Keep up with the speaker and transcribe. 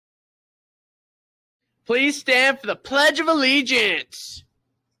Please stand for the Pledge of Allegiance.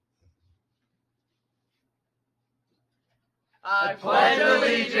 I pledge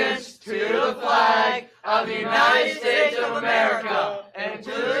allegiance to the flag of the United States of America and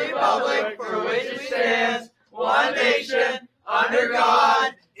to the republic for which it stands, one nation, under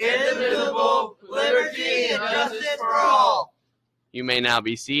God, indivisible, liberty and justice for all. You may now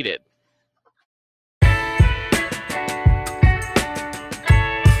be seated.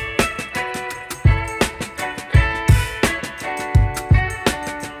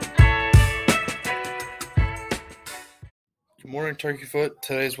 Good morning, Turkeyfoot.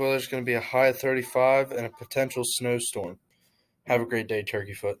 Today's weather is going to be a high of 35 and a potential snowstorm. Have a great day,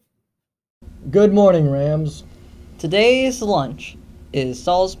 Turkeyfoot. Good morning, Rams. Today's lunch is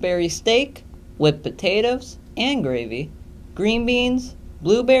Salisbury steak with potatoes and gravy, green beans,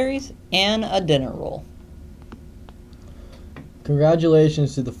 blueberries, and a dinner roll.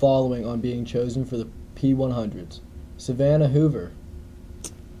 Congratulations to the following on being chosen for the P100s. Savannah Hoover.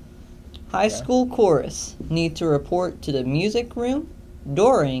 High school chorus need to report to the music room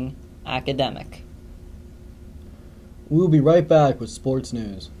during academic. We'll be right back with sports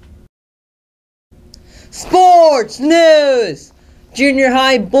news. Sports news! Junior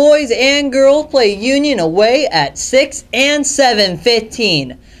high boys and girls play Union away at 6 and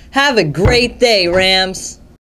 7:15. Have a great day, Rams.